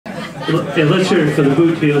Okay, let's hear it for the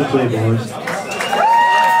Boot Heel Playboys.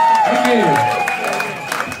 Thank you.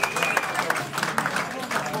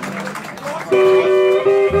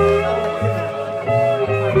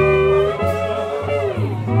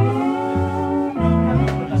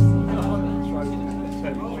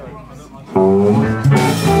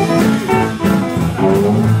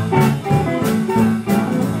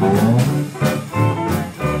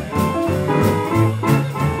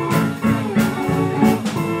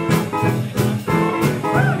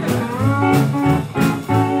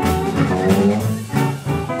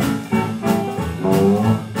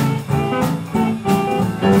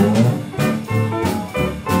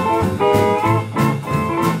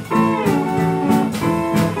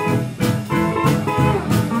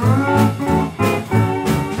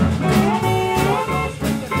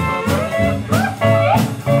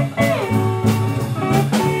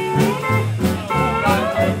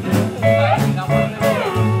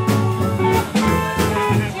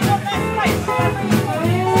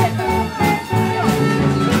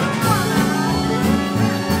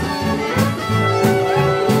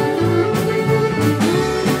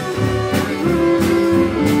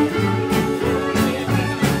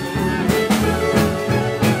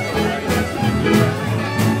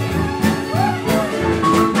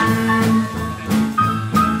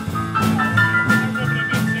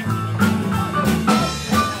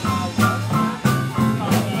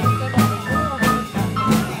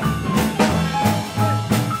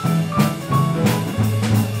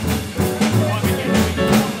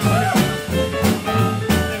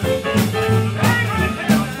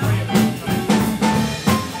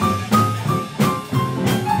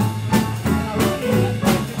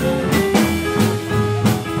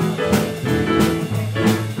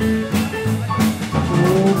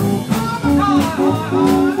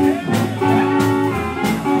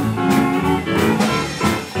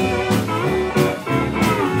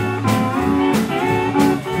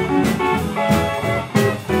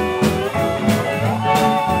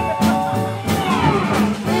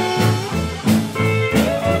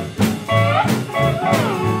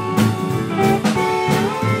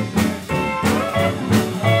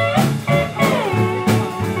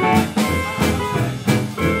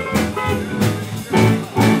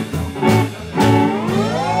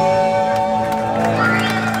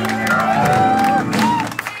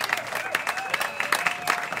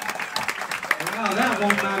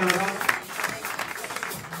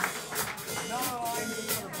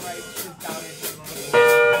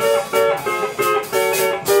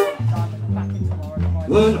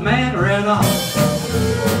 Wouldn't matter at all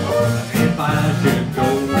if I should go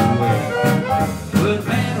away. Wouldn't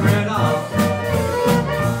matter at all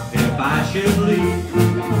if I should leave.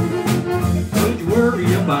 Would you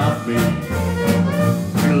worry about me?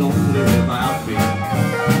 You're lonely without me.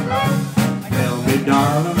 Tell me,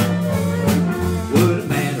 darling, wouldn't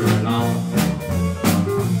matter at all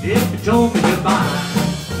if you told me goodbye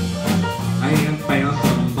and found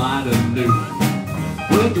somebody new.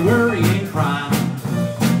 Would you worry and cry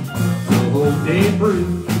whole day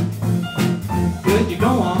through? Could you go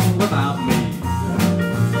on without me?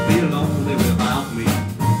 Be lonely without me?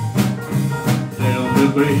 Tell me,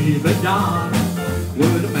 baby, darling,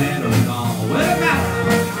 would it matter at all? Would it matter?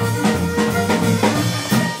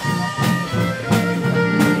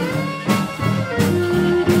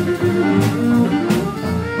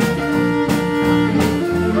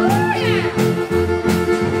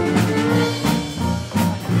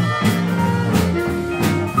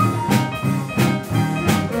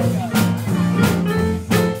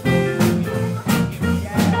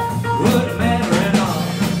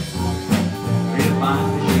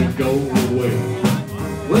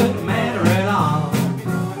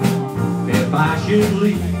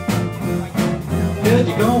 Leave. Could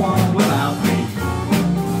you go on without me?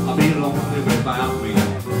 I'll be lonely without me.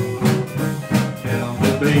 Tell me,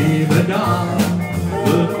 baby, darling,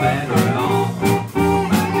 would it matter at all?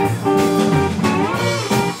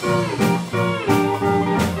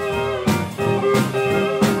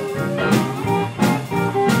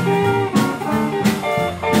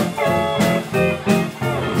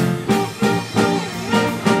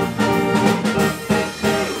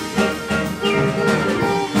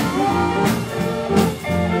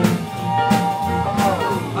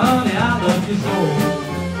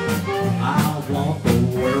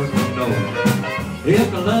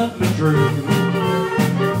 If you love me true,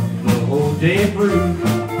 the whole day through,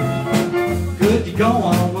 could you go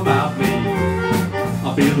on without me?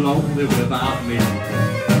 I'll be lonely without me.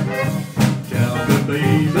 Tell me,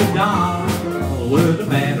 baby, darling, would it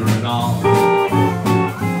matter at all?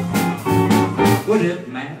 Would it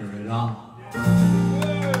matter at all?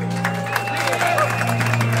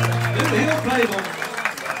 table.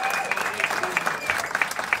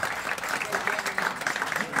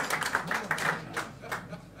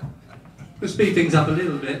 Let's speed things up a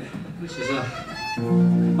little bit. This is a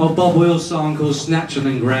old Bob Wills song called Snatching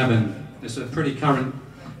and Grabbing. It's a pretty current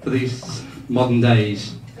for these modern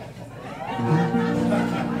days.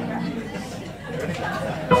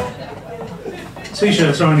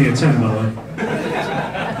 T-shirts are only a £10, by the way.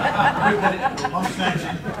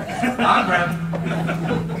 I'll grab.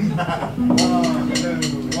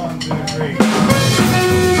 1, 2, 3.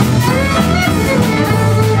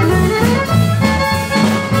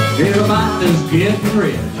 Everybody's getting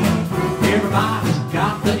rich. Everybody's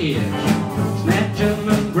got the itch. Snatching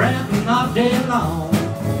and grabbing all day long.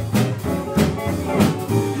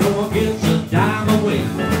 No one gets a dime away.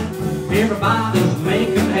 Everybody's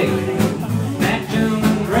making hay. Snatching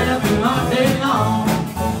and grabbing all day long.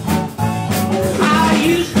 I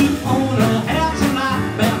used to own a house and lot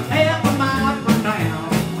about half a mile from town.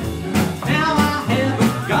 Now I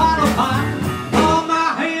haven't got a bite. All my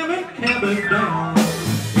ham and cabbage down.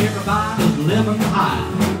 Everybody's living high,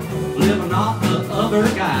 living off the other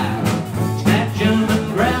guy. Snatching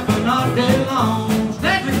and grabbing all day long.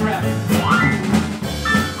 Snatching and grabbing.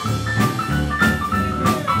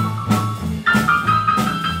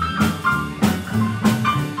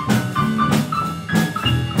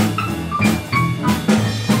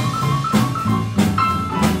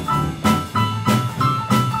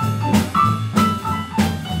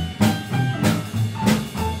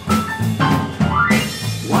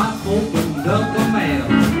 Wife opened up the mail,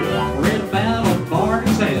 read about a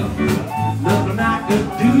bargain sale. Nothing I could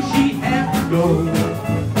do, she had to go.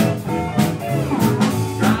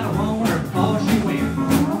 Tried to warn her before she went,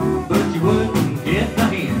 but she wouldn't get the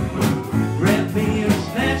hint. Grabbed me and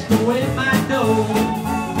snatched away my dough.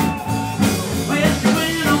 Well, she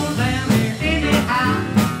went on down there anyhow,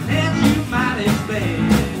 as you might expect.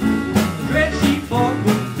 The dress she bought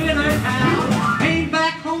wouldn't fit her house. Came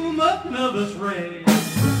back home up nervous wreck.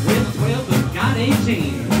 With 12 but got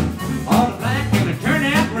 18. All the black and it turned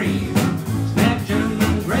out green. Snatching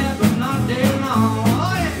and grabbing all day long.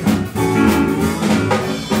 Oh yeah.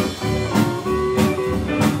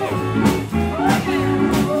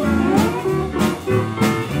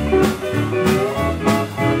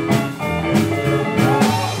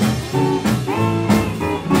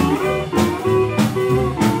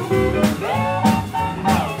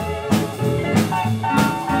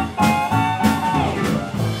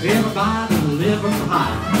 Everybody living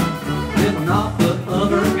high, living off the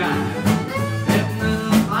other guy,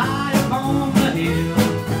 living high upon the hill.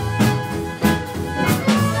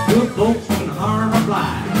 Good folks can harm or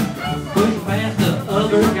fly, pushing past the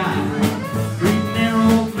other guy, treating their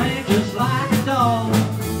old man just like a dog.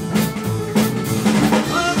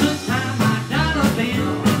 Was the time I got a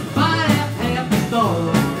bill, buy half the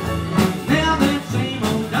store. Now that same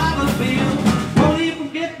old dollar bill won't even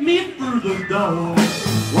get me through the door.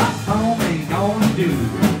 What home ain't gonna do?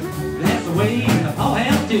 That's the way the paw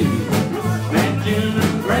has to. Snatching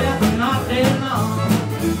and grabbing all day long.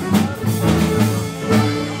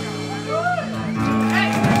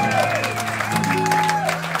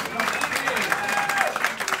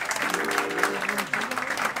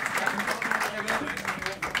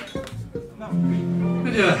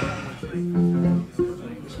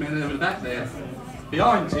 This man over the back there.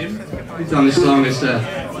 Behind him. He's done this song. It's a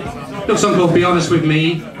little song called Be Honest With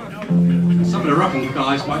Me. Some of the rockin'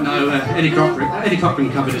 guys might know Eddie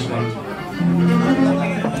Cochran covered this one.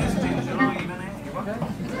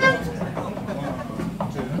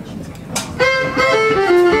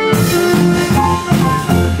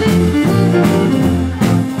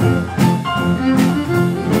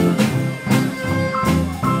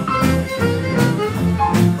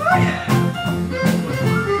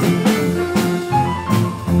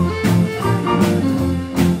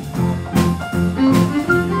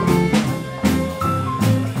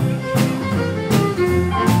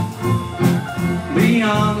 Be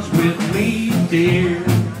honest with me, dear,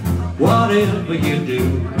 whatever you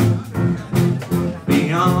do.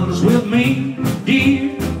 Be honest with me,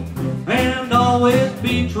 dear, and always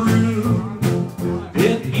be true.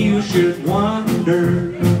 If you should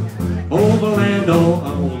wander over land or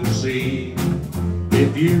on sea,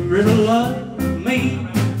 if you really love me,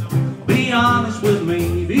 be honest with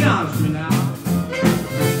me. Be honest with me now.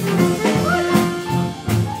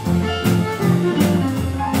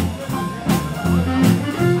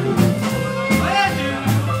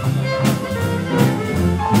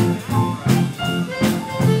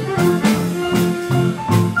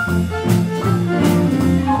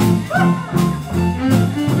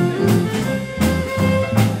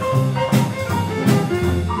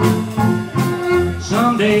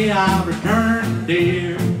 Someday I'll return,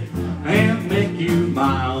 dear, and make you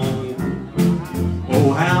my own.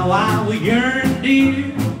 Oh, how I will yearn,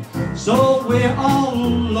 dear, so we're all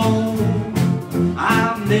alone.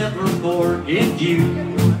 I'll never forget you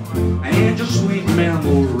and your sweet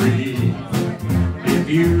memory. If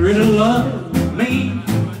you really love me,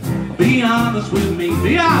 be honest with me,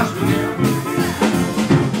 be honest with me.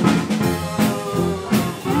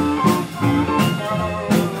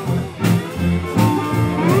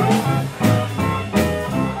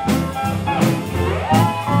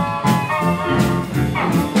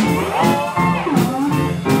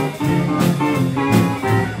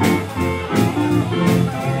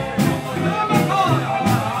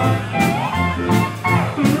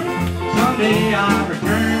 Someday I'll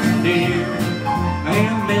return, dear,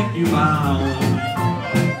 and make you my own.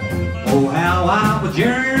 Oh, how I would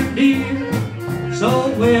yearn, dear, so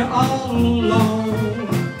we're all alone.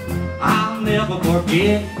 I'll never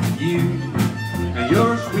forget you and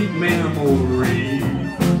your sweet memory.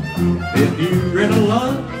 If you really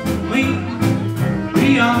love me,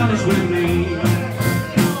 be honest with me.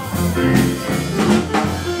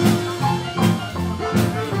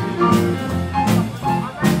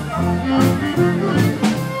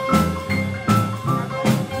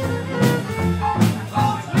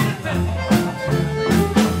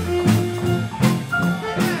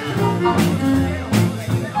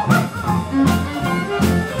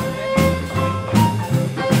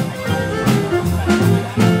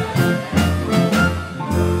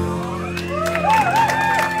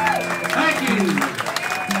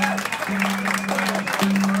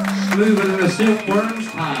 Smoother than a silkworm's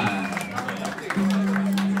pie.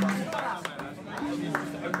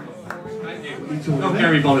 Not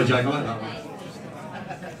Gary Bonner joke, I like that one.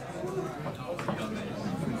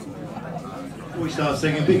 Before we start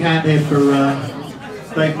singing, big hand here for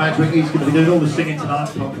Dave Madrick. He's going to be doing all the singing tonight,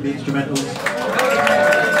 apart from the instrumentals.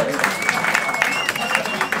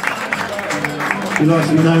 He likes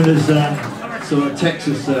to be known as sort of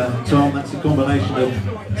Texas Tom. That's a combination of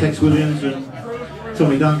Tex Williams and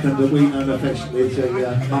Tommy Duncan, that we know affectionately as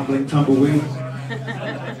a mumbling tumbleweed.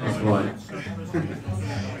 That's right.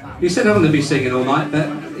 You said I'm going to be singing all night, but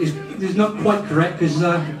it's not quite correct, because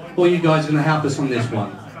all you guys are going to help us on this one.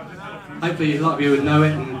 Hopefully a lot of you would know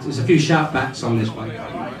it, and there's a few shout-backs on this one.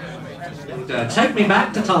 And, take me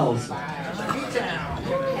back to Tulsa.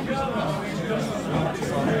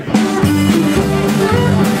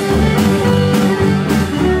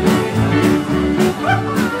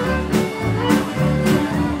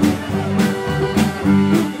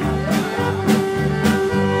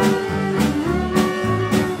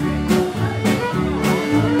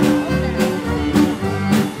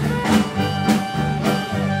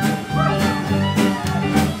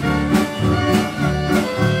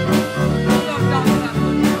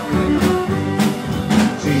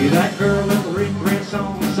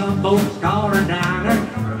 Folks call her diner,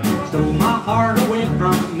 stole my heart away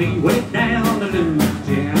from me way down to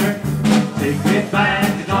Louisiana. Take me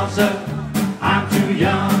back to Tulsa, I'm too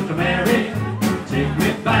young to marry. Take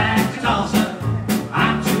me back to Tulsa,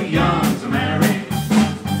 I'm too young to marry.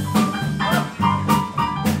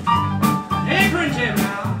 Hey, Prince Jim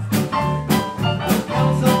now.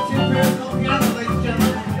 Tulsa, Timber, don't get up, ladies and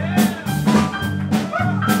gentlemen.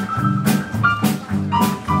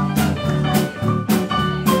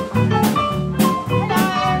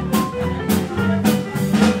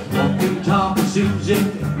 Susie,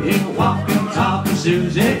 yeah, walking, talking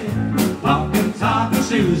Susie, walking, talking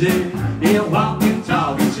Susie, yeah, walking,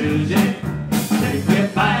 talking Susie. Take me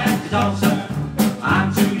back to Tulsa,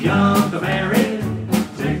 I'm too young to marry.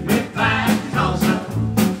 Take me back to Tulsa,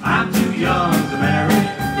 I'm too young to marry.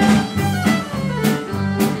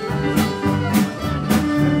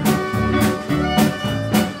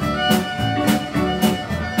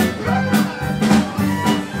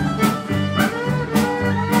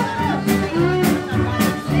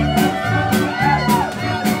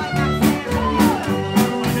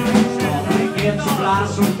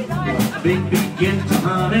 Big begins to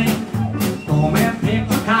honey, poor man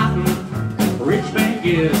picks a cotton, rich man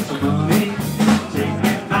gives some money. Take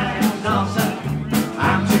me back to Tulsa,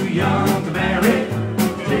 I'm too young to marry.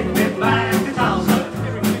 Take me back to Tulsa,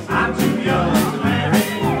 I'm too young to marry.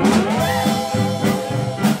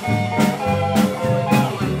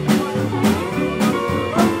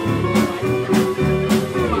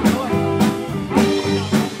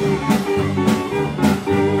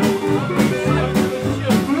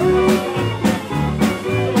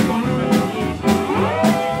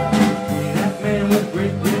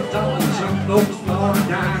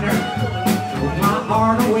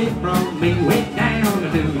 From me way down to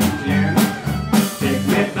Louisiana. Take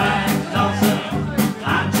me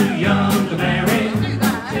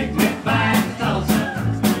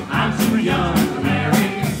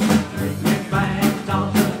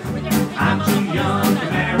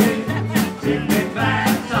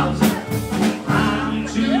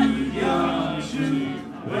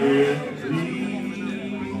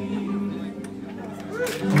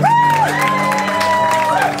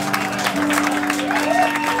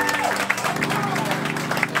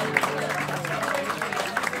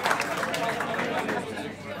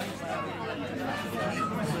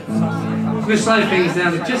going to slow things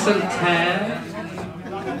down just a tad.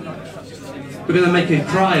 We're going to make it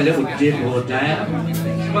cry a little dip or dab.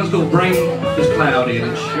 This one's called Brain is Cloudy,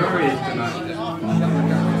 and it sure is tonight.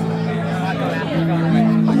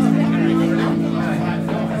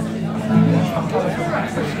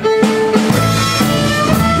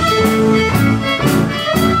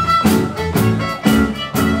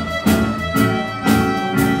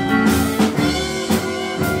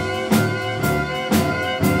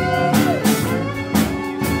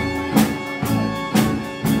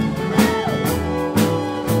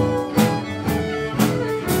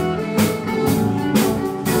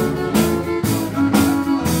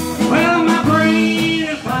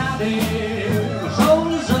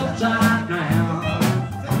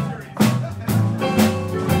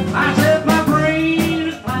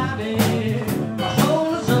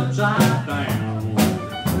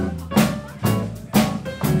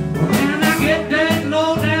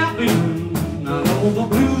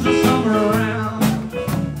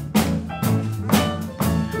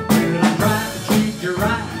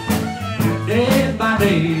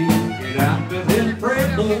 Get out with this bread,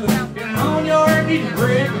 get on your knees and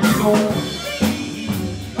bread, you're gonna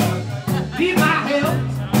need my help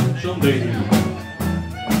someday.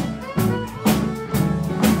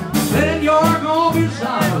 Then you're gonna be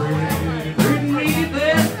sorry, treating me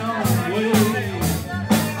that way.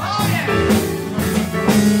 Oh yeah.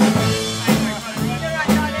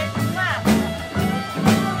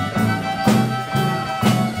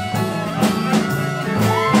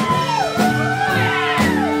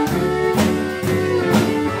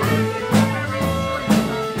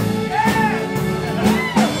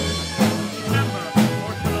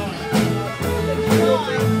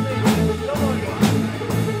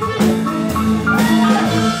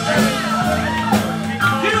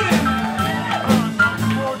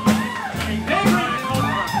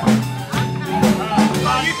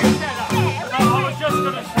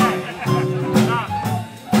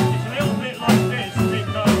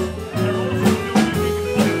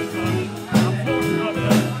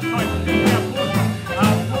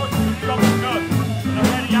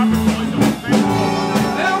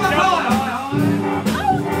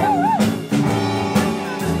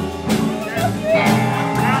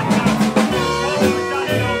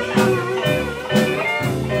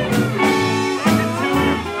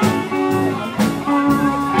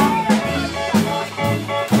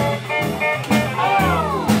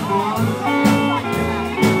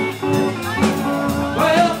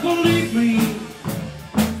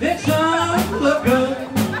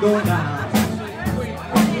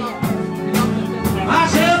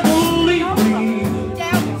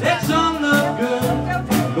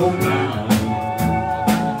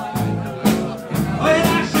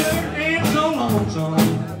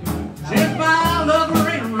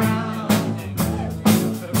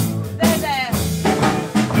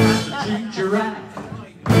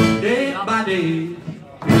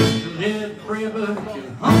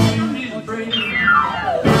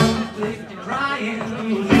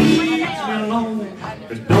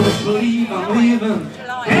 Don't believe I'm leaving.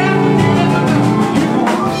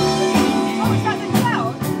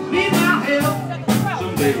 Need my help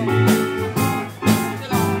someday.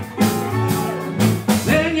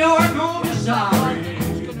 Then you're gonna be sorry,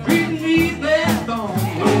 treating me that wrong.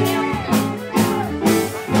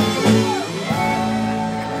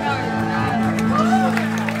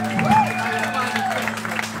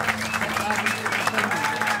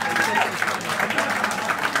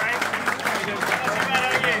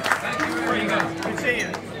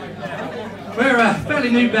 We're a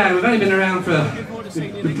fairly new band. We've only been around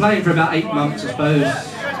we've been playing for about 8 months, I suppose.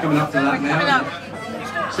 It's coming up to that now.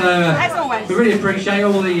 So we really appreciate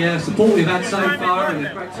all the support we've had so far and the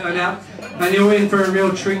great turnout. And you're in for a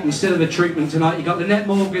real treat instead of a treatment tonight. You've got the Net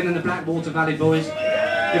Morgan and the Blackwater Valley Boys.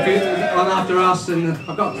 If you're on after us, and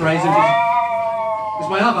I've got to praise them. It's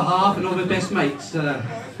my other half and all the best mates. But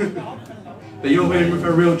you're in for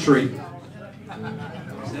a real treat.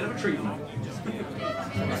 Instead of a treatment.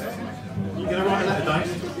 You gonna write a letter,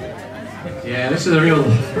 Dave? Yeah, this is a real.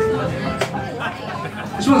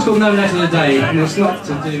 This one's called No Letter of the Day, and it's not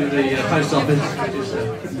to do with the post office. Just,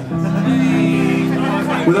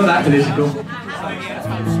 we're not that political.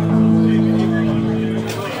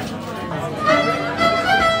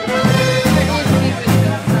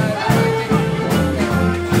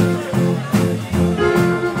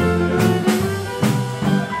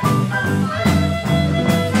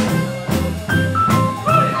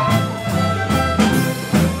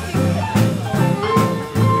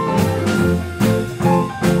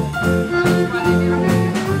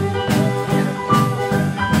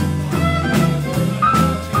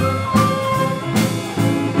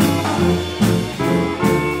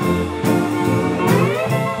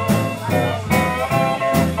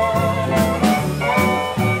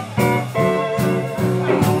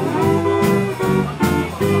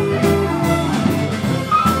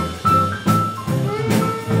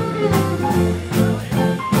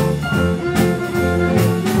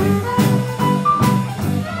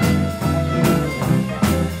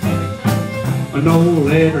 no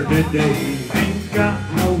letter today. Ain't got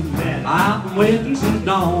no letter. I've been waiting since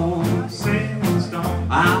dawn. Since dawn.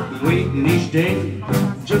 I've been waiting each day.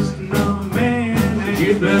 Just another man.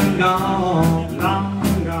 You've been gone.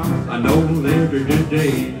 Long gone. No letter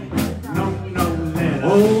today. No letter.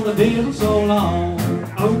 Oh, the deal's so long.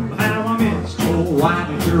 Oh, how I missed you. Oh, why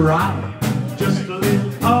did you write? Just a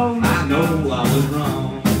little. Oh, I know I was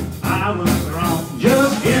wrong. I was wrong.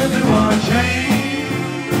 Just give me one chance.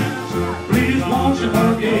 Please won't you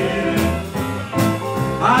forget?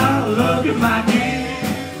 I love you, my dear,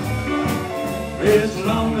 as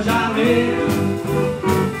long as I live.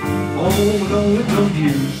 Oh, no, it's no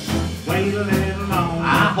use. Wait a little longer.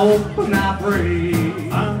 I hope and I pray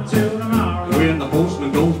Until tomorrow. when the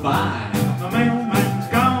postman goes by. The mailman's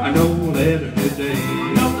gone. I know letter today.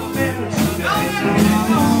 No letter today.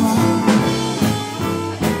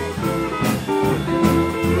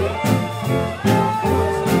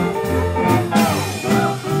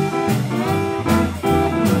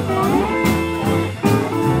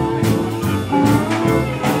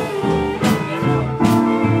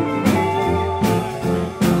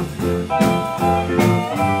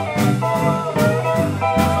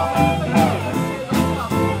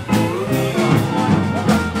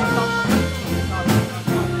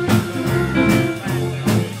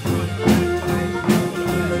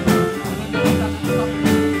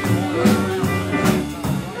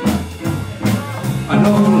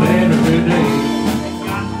 No letter today.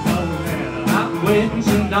 Got no letter. I've been waiting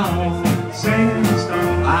since dawn. Since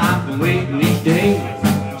dawn. I've been waiting each day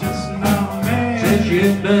Just another man. since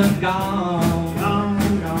you've been gone. Long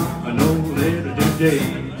gone. No letter today.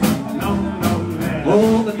 No letter.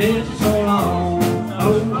 Oh, the days are so long.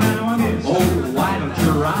 Oh, how I missed you. Oh, why don't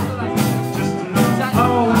you write? Just another.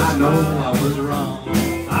 Oh, I know I was wrong.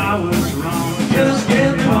 I was wrong. Just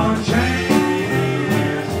give me one chance.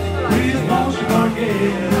 Please won't you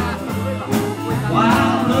forget? Why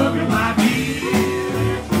I love you, my dear,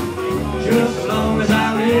 just as long as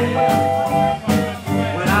I live.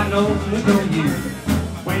 When I know there's no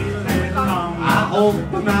use, Wait a little longer. I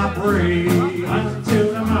hope and I pray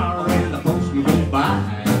Until tomorrow. when the postman goes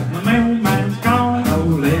by. The mailman's gone. No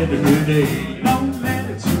letter today. No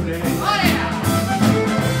letter today.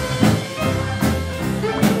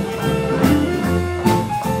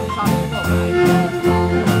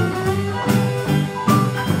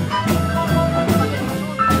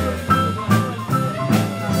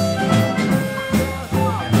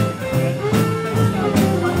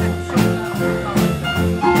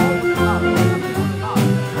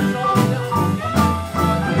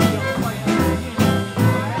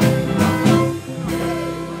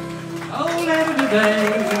 No letter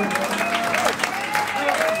today.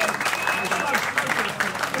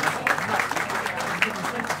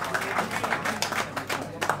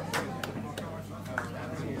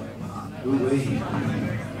 Ooh-wee.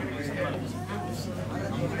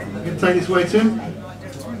 You can take this way too.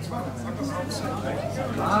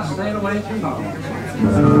 I stayed away too long.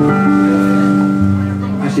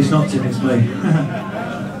 Actually, it's not Tim, it's me.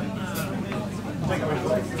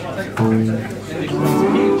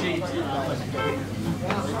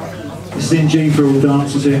 It's in G for all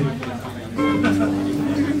dancers here.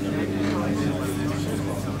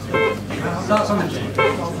 Starts on the G.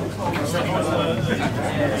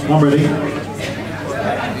 I'm ready.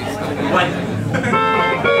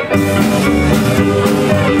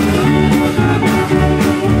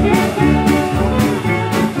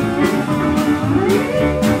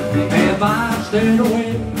 Have I stayed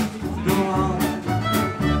away too long?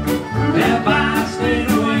 Have I stayed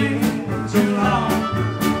away too long?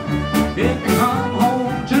 If you come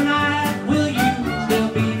home tonight, will you still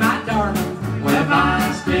be my darling? Well, have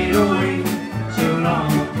I stayed away too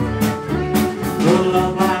long? For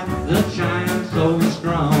love like that shines so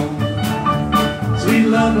strong. Sweet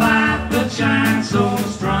love like that shines so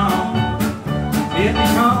strong. If you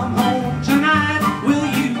come home tonight, will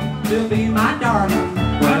you still be my darling?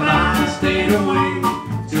 Well, I stayed away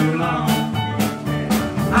too long.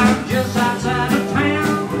 I'm just outside of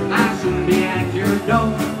town, I'll soon be at your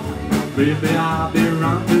door. Baby, I'll be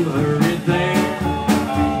run to hurry there.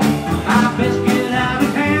 I best get out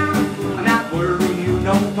of town, and not worry you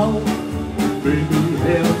no more. Baby,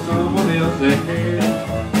 have someone else there.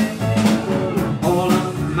 All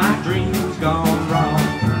of my dreams gone wrong.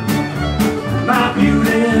 My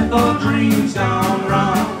beautiful dreams gone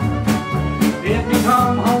wrong. If you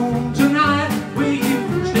come home tonight, will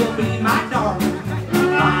you still be my darling?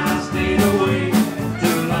 I stayed away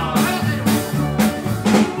too long.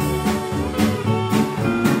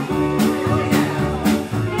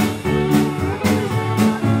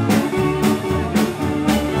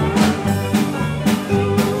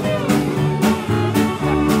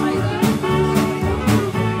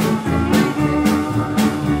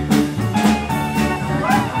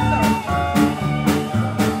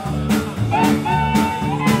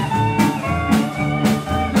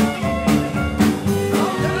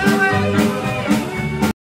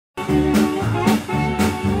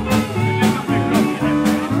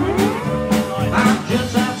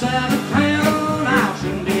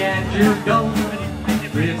 should go,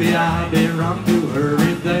 maybe I'd be run to her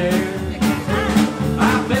if there.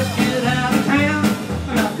 I best get out of town,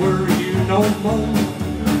 not worry you no more.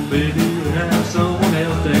 Maybe you'll have someone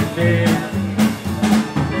else take care.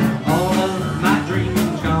 All of my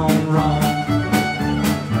dreams gone wrong,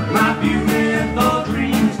 my beautiful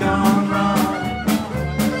dreams gone wrong.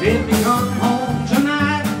 If you come home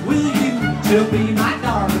tonight, will you still be my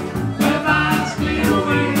darling? Well, I still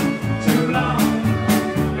wait too long.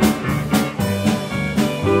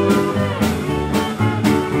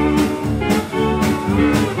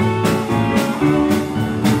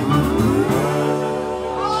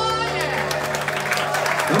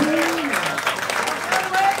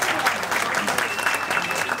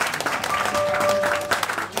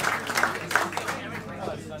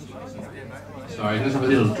 Sorry, let's have a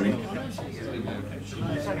little drink.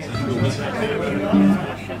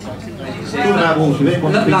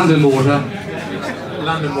 London water.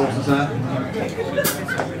 London water, sir.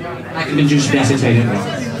 I can just acetate.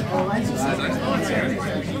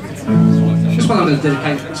 This one I'm going to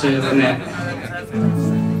dedicate to Annette.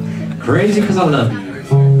 Crazy because I love you.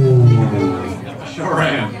 Sure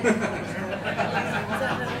am.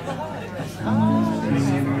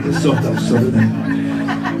 It's soft, I'm sorry then.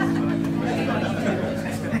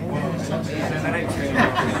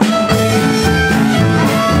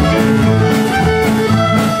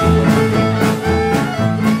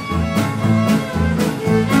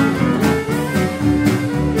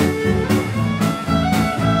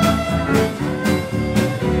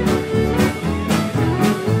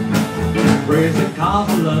 Crazy cause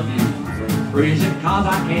I love you, crazy cause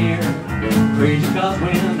I care, crazy cause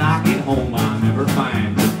when I get home I never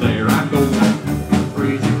find you there. I'm going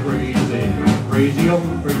crazy, crazy, crazy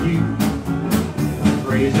over you.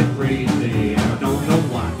 Crazy, crazy, I don't know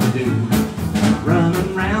what to do.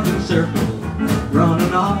 Running round in circles,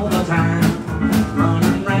 running all the time,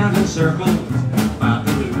 running round in circles, about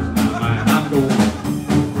to lose my mind. I'm going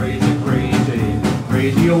crazy, crazy,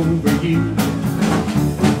 crazy over you.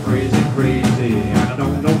 Crazy, crazy, I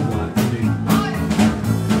don't know what to do.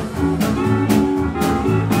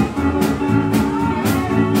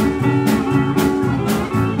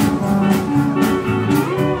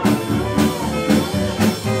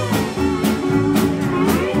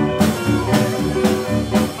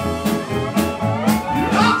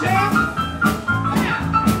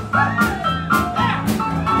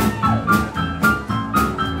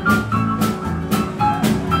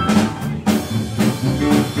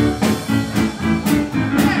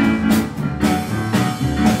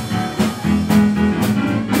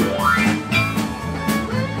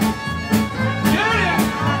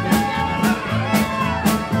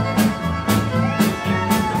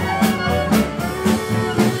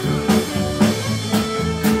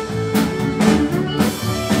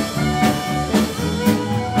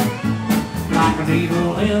 Like a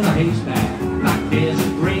needle in a haystack, like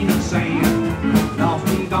desert grain of sand. Lost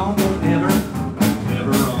me gone, won't never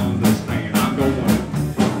understand. I'm going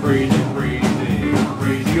crazy, crazy,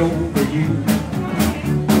 crazy over you.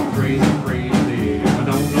 Crazy, crazy, I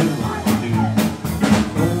don't know what to do.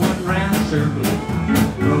 Going round in circles,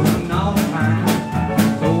 going all the time.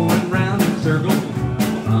 Going round in circles,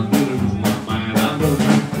 I'm gonna lose my mind. I'm going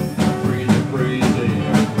crazy, crazy,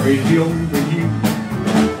 crazy over you.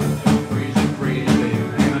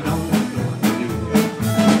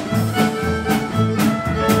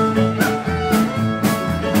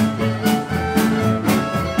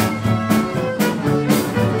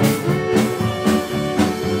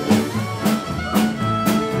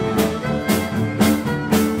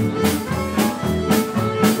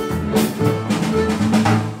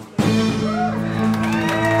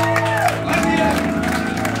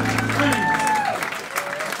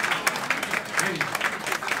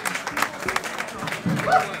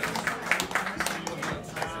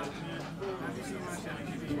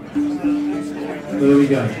 Well, there we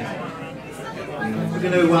go.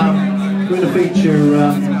 We're going to feature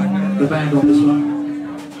the band on this one,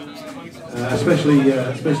 especially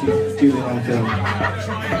Julian on film.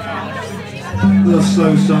 A little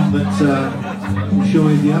slow song that I'm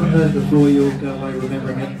sure if you haven't heard it before, you'll go away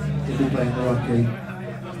remembering it if you're playing the right key.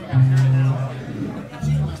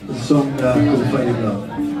 The song called Faded Love.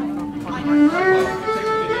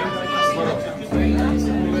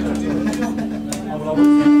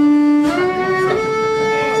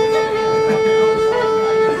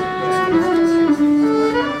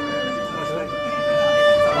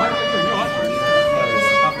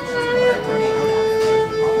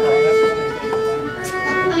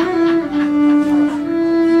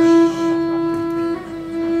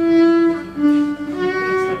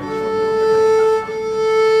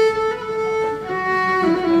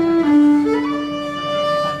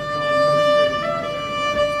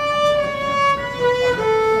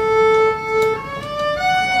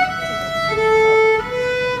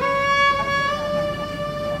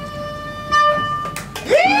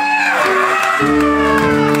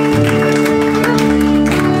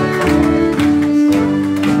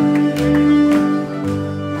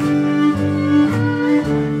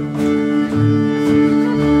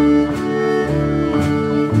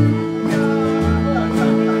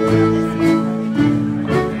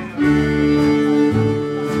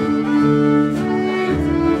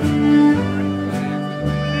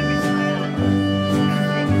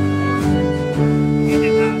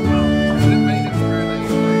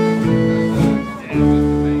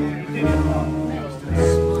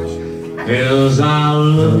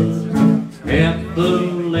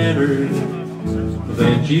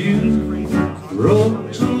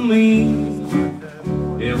 spoke to me,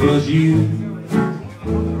 it was you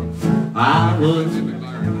I was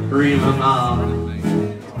dreaming of.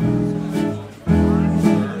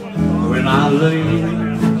 When I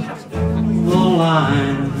laid the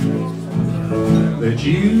line that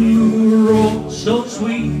you wrote so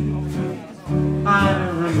sweet, I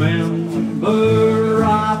remember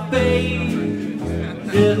our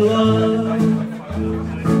faded love.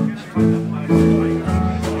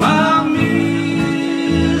 I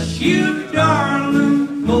miss you,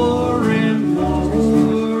 darling, more and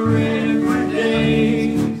more every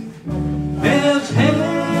day, as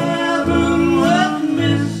heaven would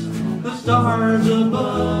miss the stars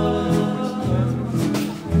above.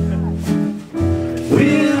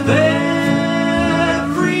 With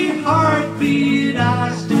every heartbeat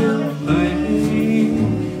I still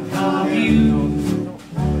think of you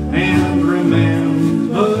and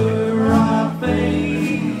remember our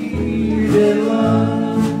faded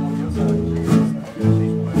love.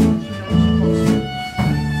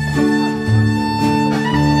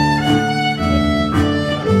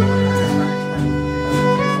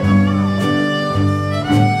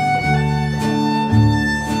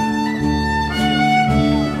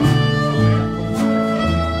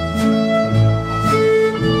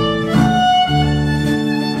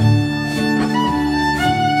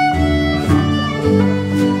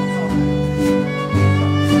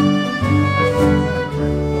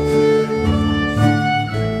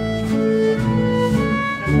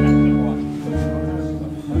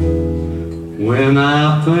 When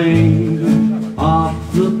I think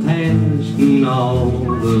of the past and all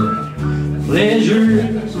the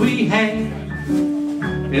pleasures we had,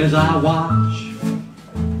 as I watch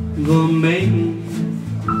the making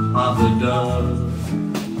of the dove,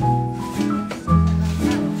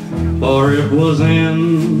 for it was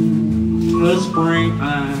in the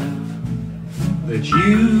springtime that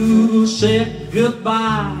you said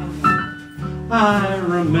goodbye. I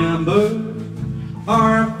remember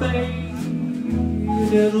our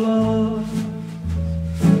faded love.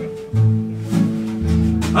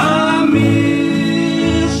 I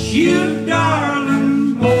miss you,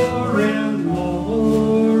 darling, more and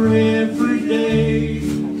more every day,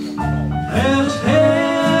 as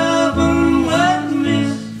heaven would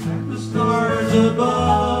miss the stars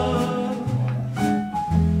above.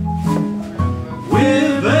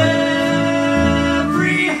 With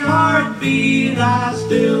every heartbeat I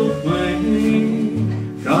still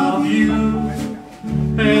think of you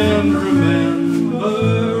and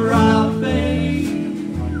remember our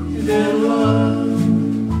faded love.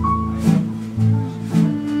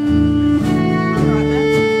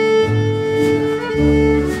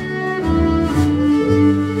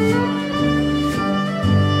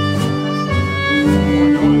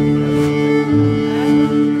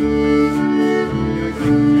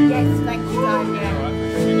 Yes, thank you,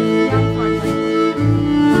 Diane.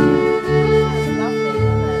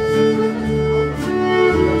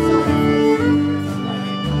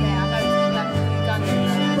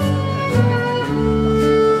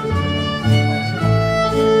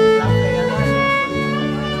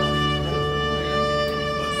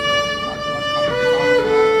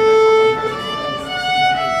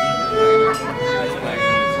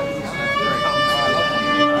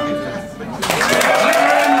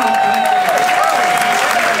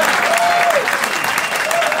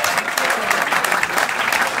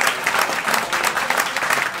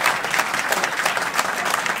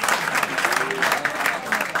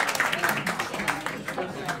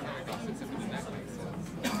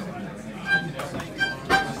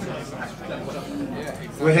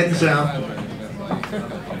 We're heading south.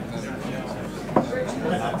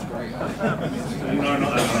 No,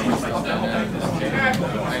 not that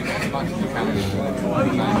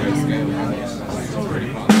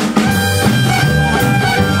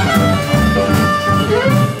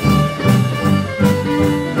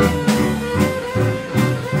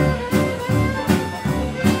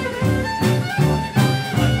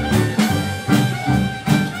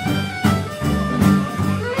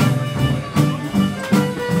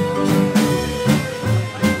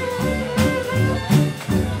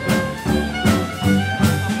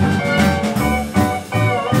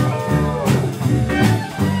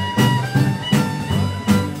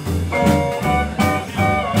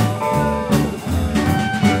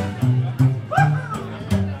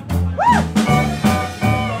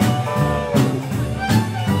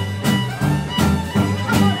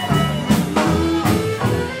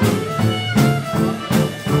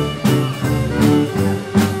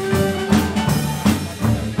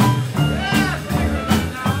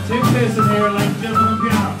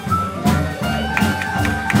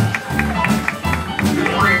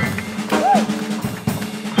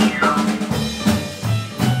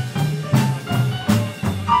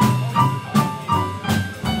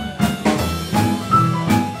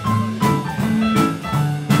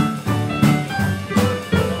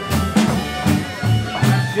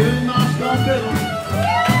fiddle.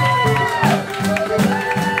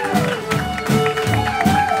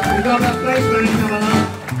 We got that bass band coming up.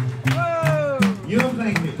 You're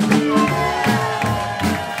playing me.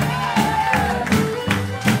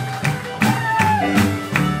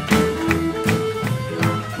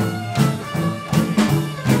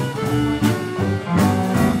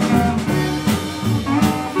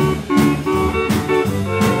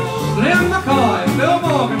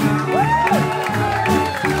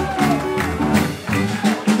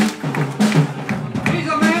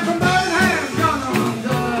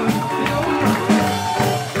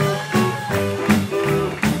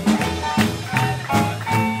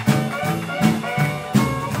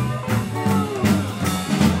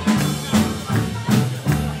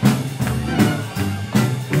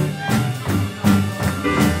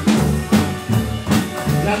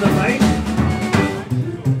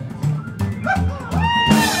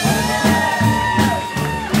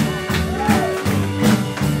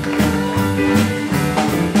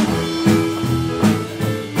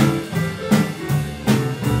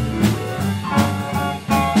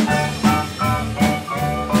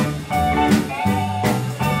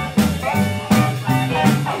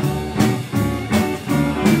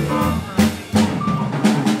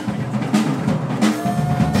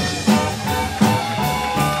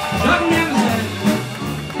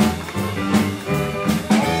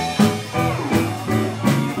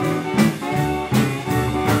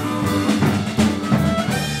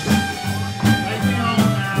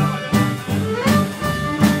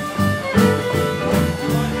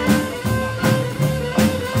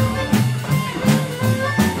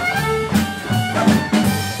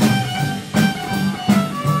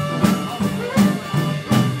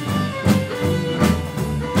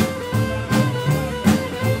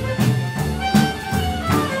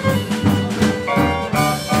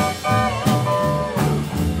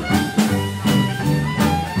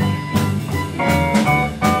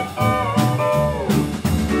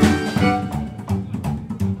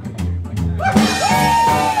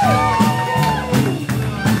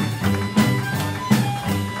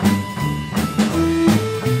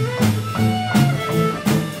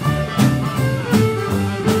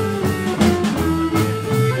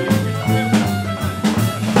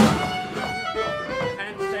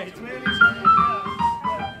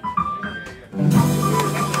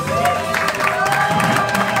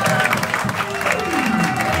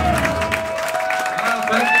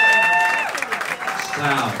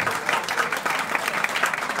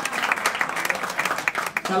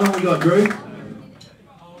 How long we got, Drew?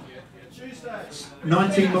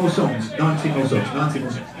 19 more songs. 19 more songs. 19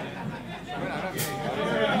 more songs.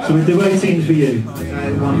 So we do 18 for you.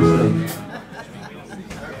 Okay, one mistake.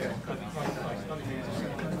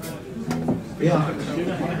 Yeah.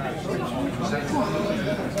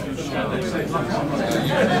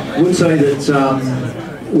 I would say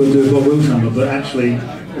that we'll do a Bob Wills number, but actually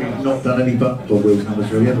we've not done any Bob Wills numbers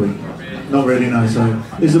really, have we? Not really, no. So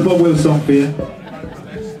this is a Bob Wills song for you.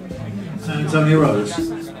 San Antonio Rose.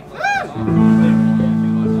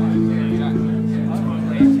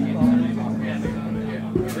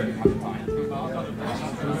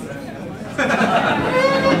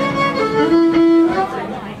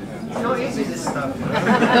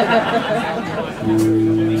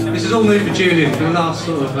 This is all new for Julian for the last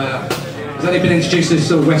sort of. He's only been introduced to this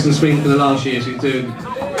sort of Western swing for the last year, so he's doing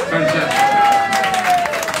fantastic.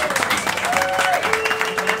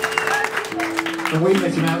 And we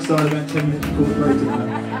met him outside about 10 minutes before the break.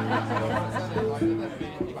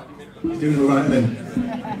 He's doing all right then.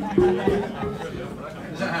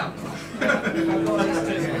 Does that help?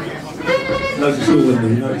 Loads of school in there,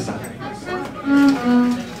 you notice that?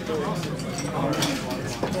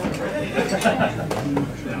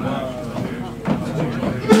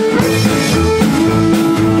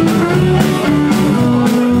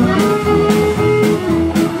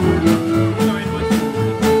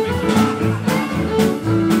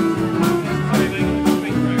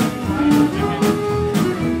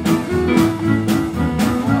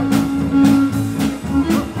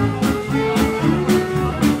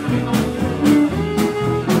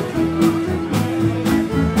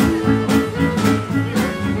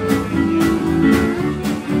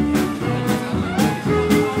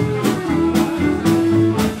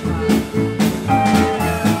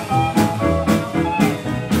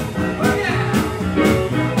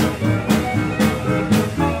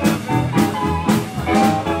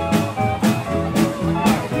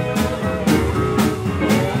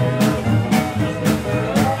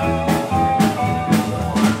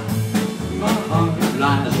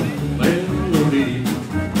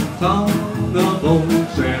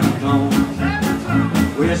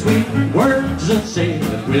 We're sweet. words that said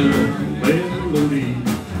with a melody.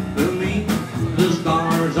 Beneath the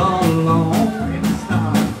stars all alone,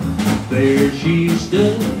 there she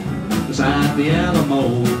stood beside the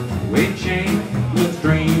Alamo, witching with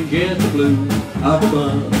strange yet the blue up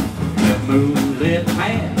above. That moonlit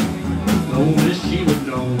path, only she would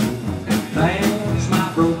know. That's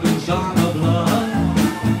my broken song of love.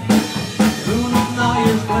 Moon on all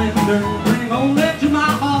your splendor, bring only to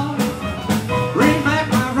my heart. Bring back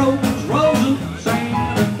my rose, rose of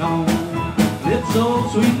sand and dawn. Lips so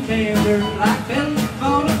sweet and tender, like bells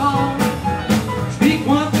fall apart. Speak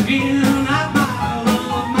once again, not my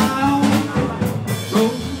love, my own.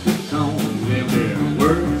 Broken song, them there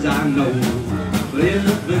words I know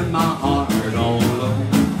live in my heart all alone.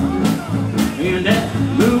 And that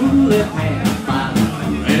moonlit path by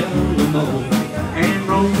the Alamo, and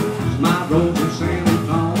rose, my rose of sand and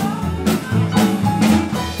dawn.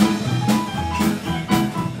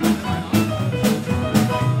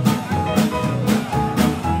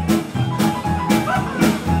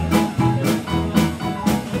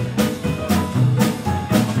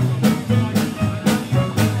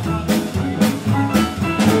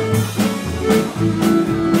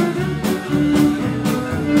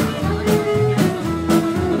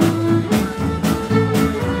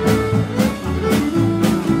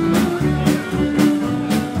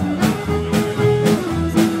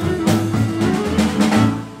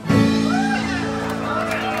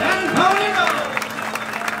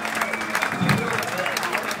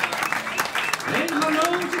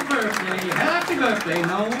 Happy birthday,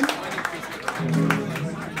 Noel.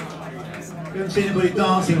 You haven't seen anybody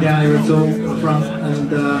dancing down here at all at the front,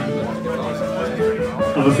 and I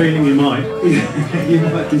have a feeling you might. you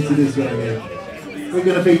might do to this one, yeah. We're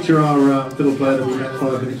going to feature our fiddle player that we met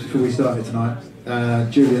 5 minutes before we started tonight,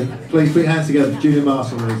 Julian. Please put your hands together for Julian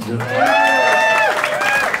Marshall, ladies and gentlemen.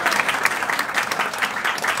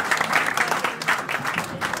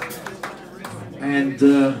 And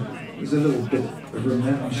there's a little bit of room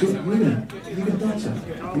there. I'm sure you're going to dance it.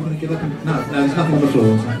 You're going to get up and... No, there's nothing on the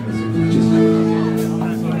floor. It's just...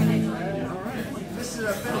 This is a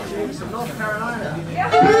Philippines from North Carolina.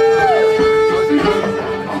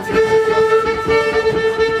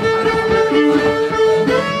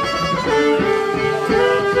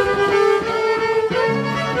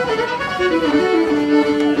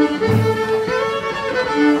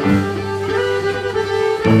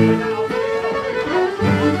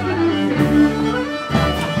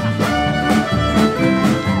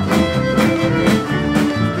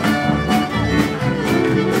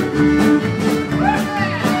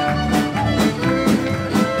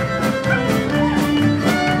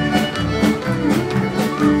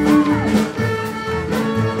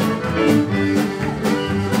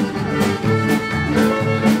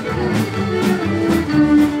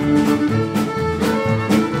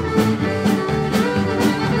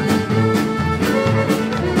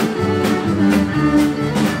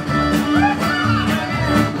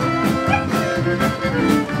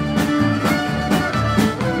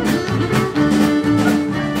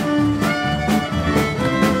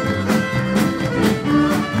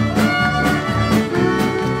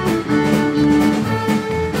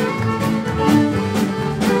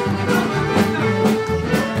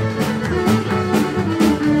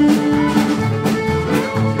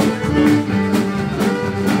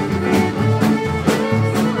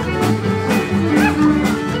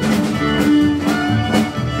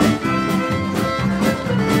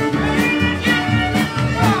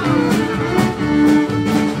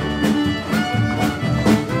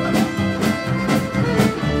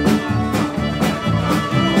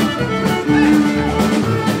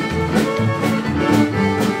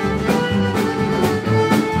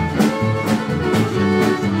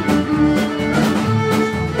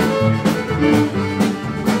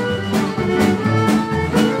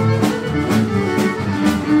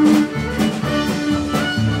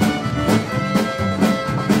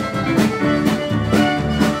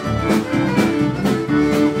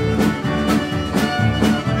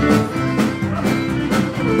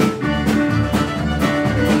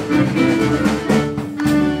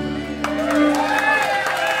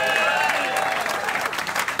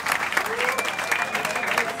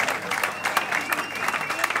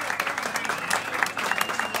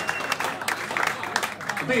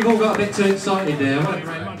 I think you've all got a bit too excited there. What a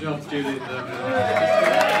great job, Juliet.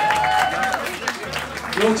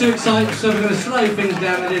 You're all too excited, so we're going to slow things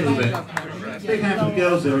down a little bit. Big hand for the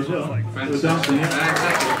girls there as well. Fantastic. Dancing, yeah.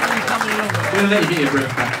 Exactly. We're going to let you get your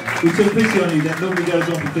breath back. We took pity on you, that normally goes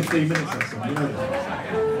on for 15 minutes or something, you know.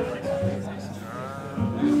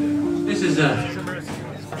 This is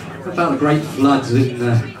about the great floods in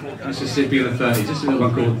Mississippi in the 30s. This is a little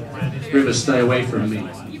one called River Stay Away From Me.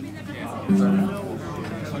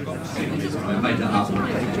 I made that up.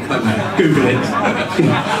 Google it.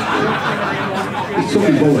 It's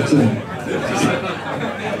talking bollocks, isn't it?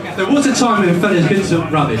 There was a time when fellas did some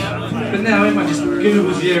rubbish, but now everyone just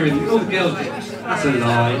Googles here and all the girls just, that's a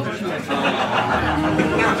lie.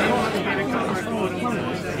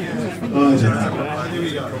 Oh, I don't know.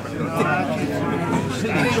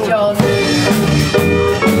 John.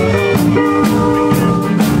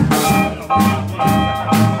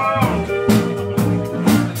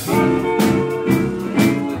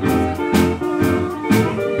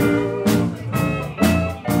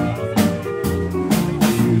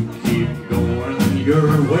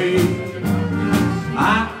 Your way, I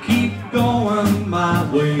keep going my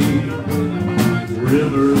way.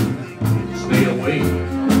 River, stay away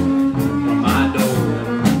from my door.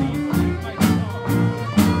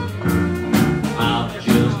 I've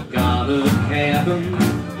just got a cabin.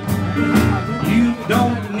 You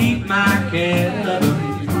don't need my cabin.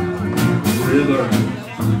 River,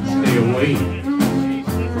 stay away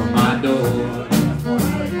from my door.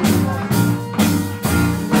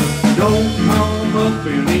 Don't come up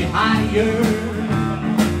any higher,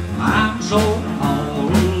 I'm so all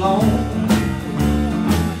alone.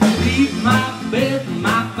 Leave my bed,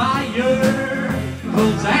 my fire,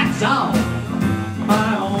 'cause that's all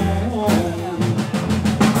my own.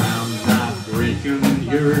 I'm not breaking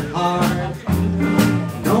your heart,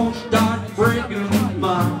 don't start breaking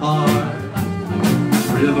my heart.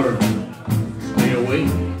 River, stay away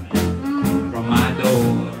from my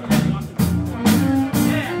door.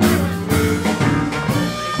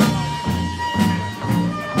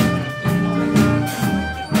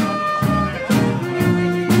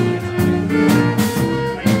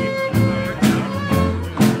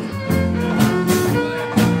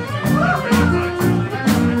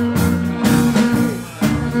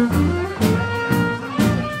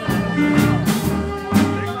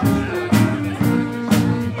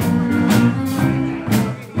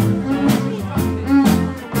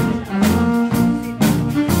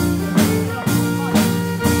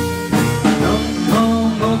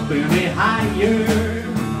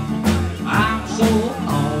 I'm so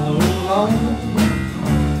all alone.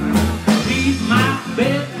 Leave my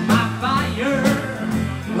bed, my fire,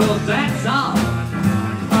 'cause that's all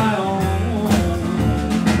my own.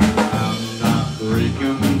 I'm not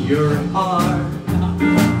breaking your heart,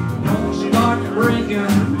 don't start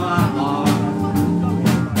breaking my heart.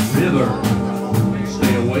 River,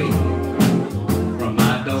 stay away from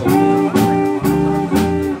my door.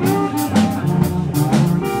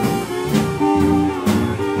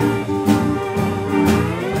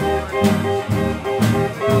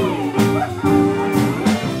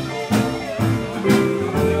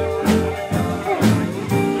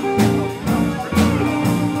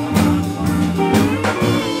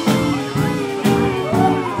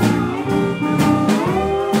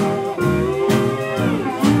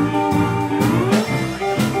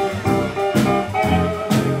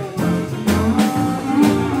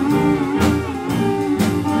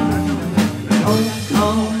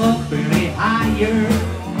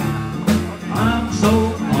 I'm so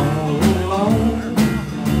all alone.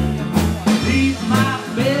 Leave my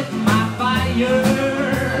bed, my fire,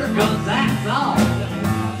 'cause that's all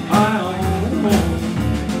I own.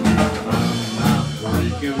 I'm not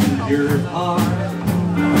breaking your heart,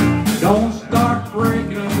 don't start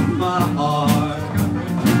breaking my heart.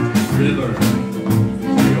 River,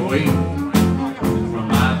 stay away from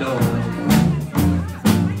my door.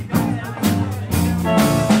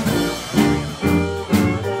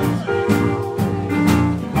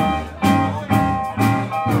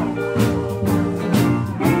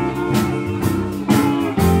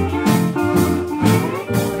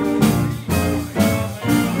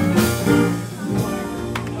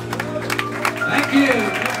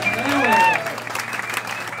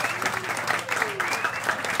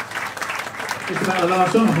 It's about the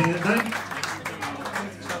last song, I think, isn't it?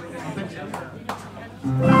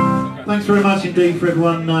 Thanks very much indeed for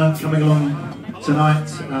everyone coming along tonight,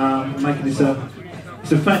 making this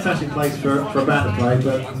it's a fantastic place for a band to play,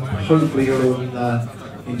 but hopefully you're all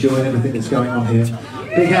enjoying everything that's going on here.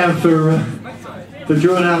 Big hand for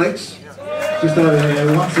Drew and Alex, just over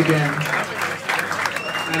here once again.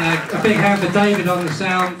 And a big hand for David on the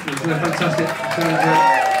sound, it's a fantastic sound.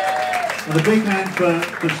 And a big hand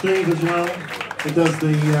for Steve as well, who does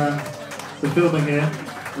the filming here.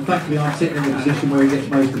 And thankfully I'm sitting in the position where he gets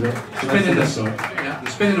most of it. So Spinning the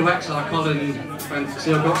spinning the wax like Colin and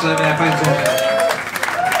Seal Cox over there, fantastic.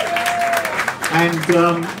 And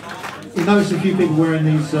you notice a few people wearing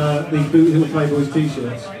these Boot Hill Playboys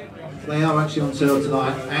t-shirts. They are actually on sale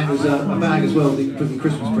tonight, and there's a bag as well that you can put your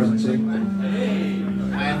Christmas presents in.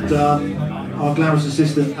 And our glamorous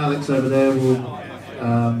assistant Alex over there will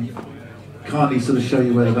kindly sort of show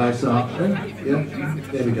you where the bags are. Yeah,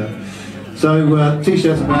 there we go. So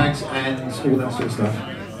t-shirts and bags and all that sort of stuff.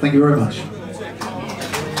 Thank you very much.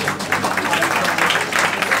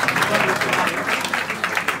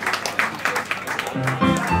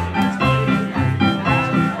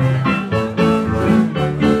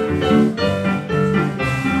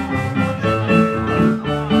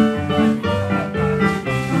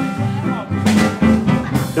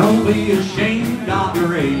 Don't be ashamed of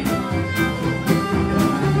your age.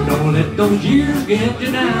 Don't let those years get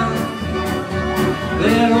you down.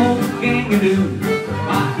 That old kangaroo,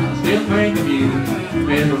 I still think of you.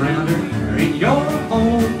 Been around her in your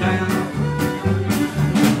hometown.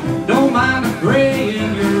 Don't mind the gray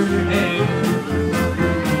in your hair.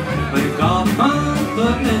 Think of the fun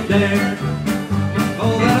putting it there.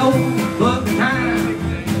 Oh, that old book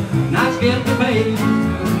time, nice get to pay.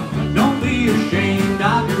 Don't be ashamed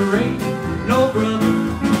of your age, no brother.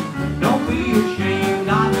 Don't be ashamed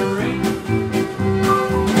of your age.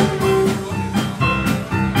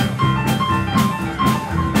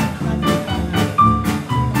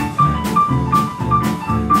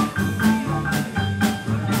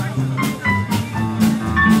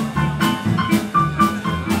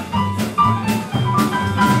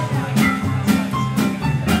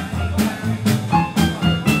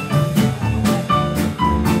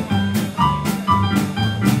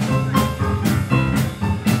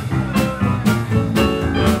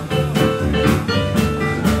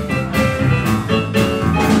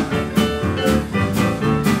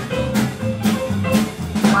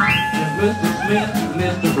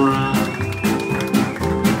 Mr. Brown,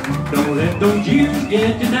 don't let those years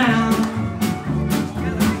get you down.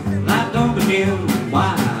 Life don't begin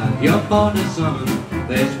why you're 40-something.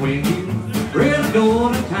 That's when you really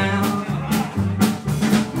go to town.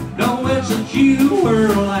 Don't wish that you were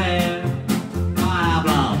a lad. I've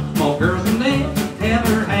lost more girls than they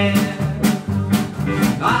ever had.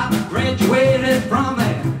 I graduated from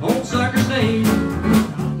that old sucker stage.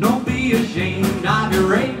 Don't be ashamed of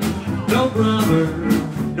your age. No brother,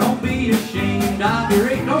 don't be ashamed of your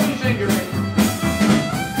age. Don't be ashamed of your age.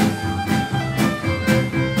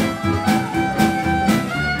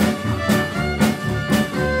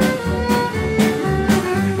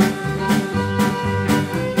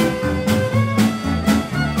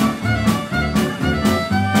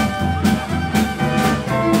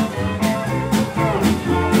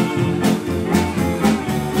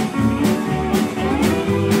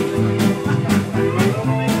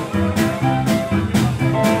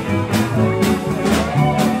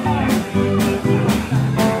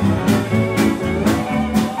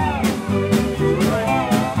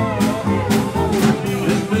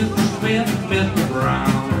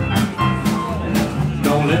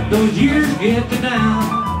 Those years get you down.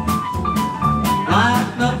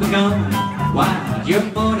 Life's not begun. Why, you're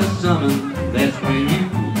 40-something. That's when you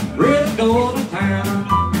really go to town.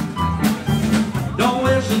 Don't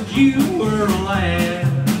wish that you were a lad.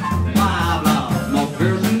 Why, I've lost more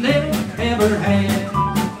girls than they ever had.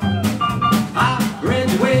 I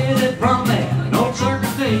graduated from that old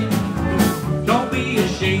circus stage. Don't be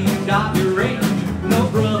ashamed of your age. No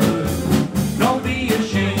brother, don't be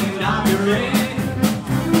ashamed of your age.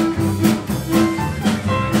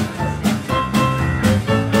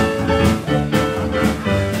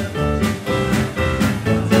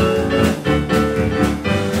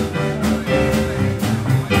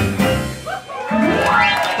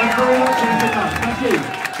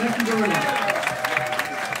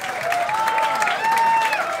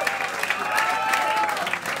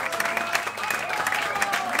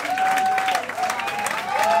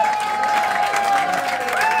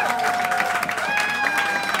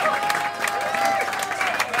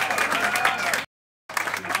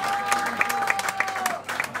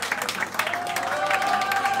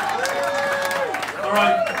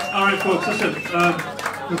 All right, folks, listen,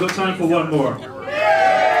 we've got time for one more.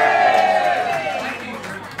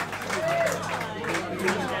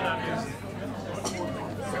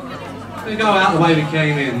 We go out the way we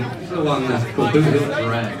came in. It's the one that's called Boot Hill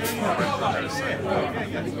Drag.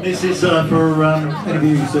 This is for any of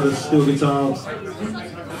you sort of steel guitar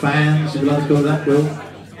fans, if you like to call it that, Will.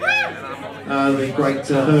 The great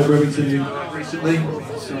Herb Remington recently.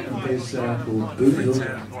 The song is called Boot Hill.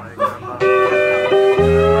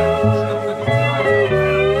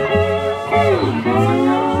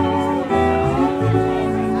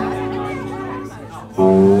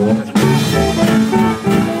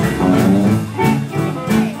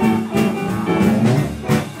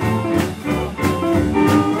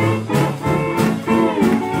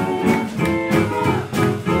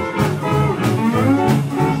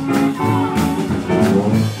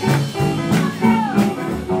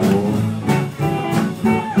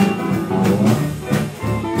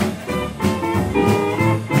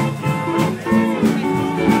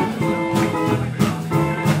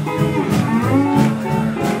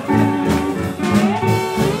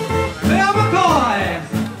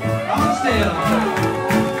 deal.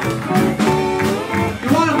 You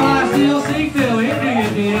want to buy a steel seat, Phil? Here do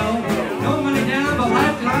your deal. No money down, but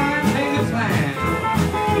lifetime payment plan.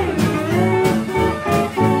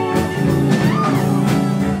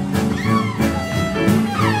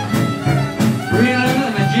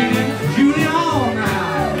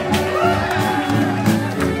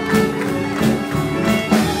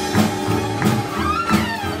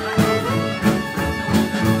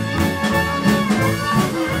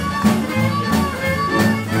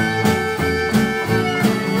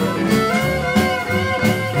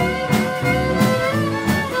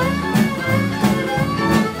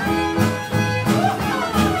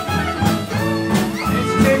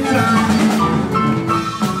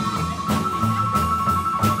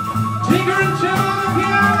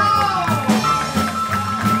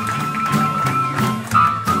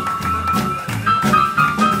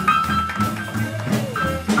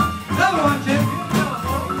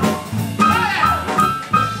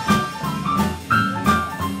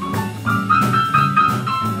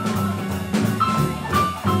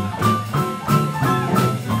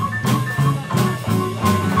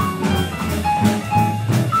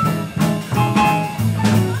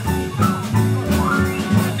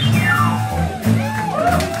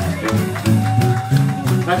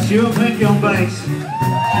 That's your pick on bass.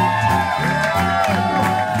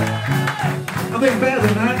 I think better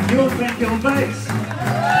than that, your pick on bass.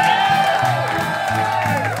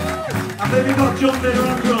 I think we've got John there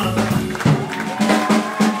on drums.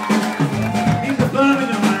 He's a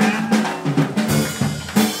Birmingham man.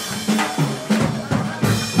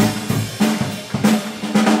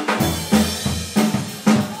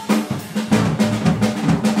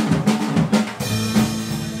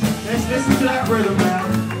 Let's listen to that rhythm now.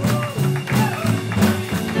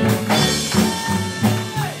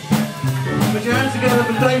 Put your hands together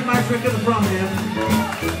for Dave Matrick at the front here.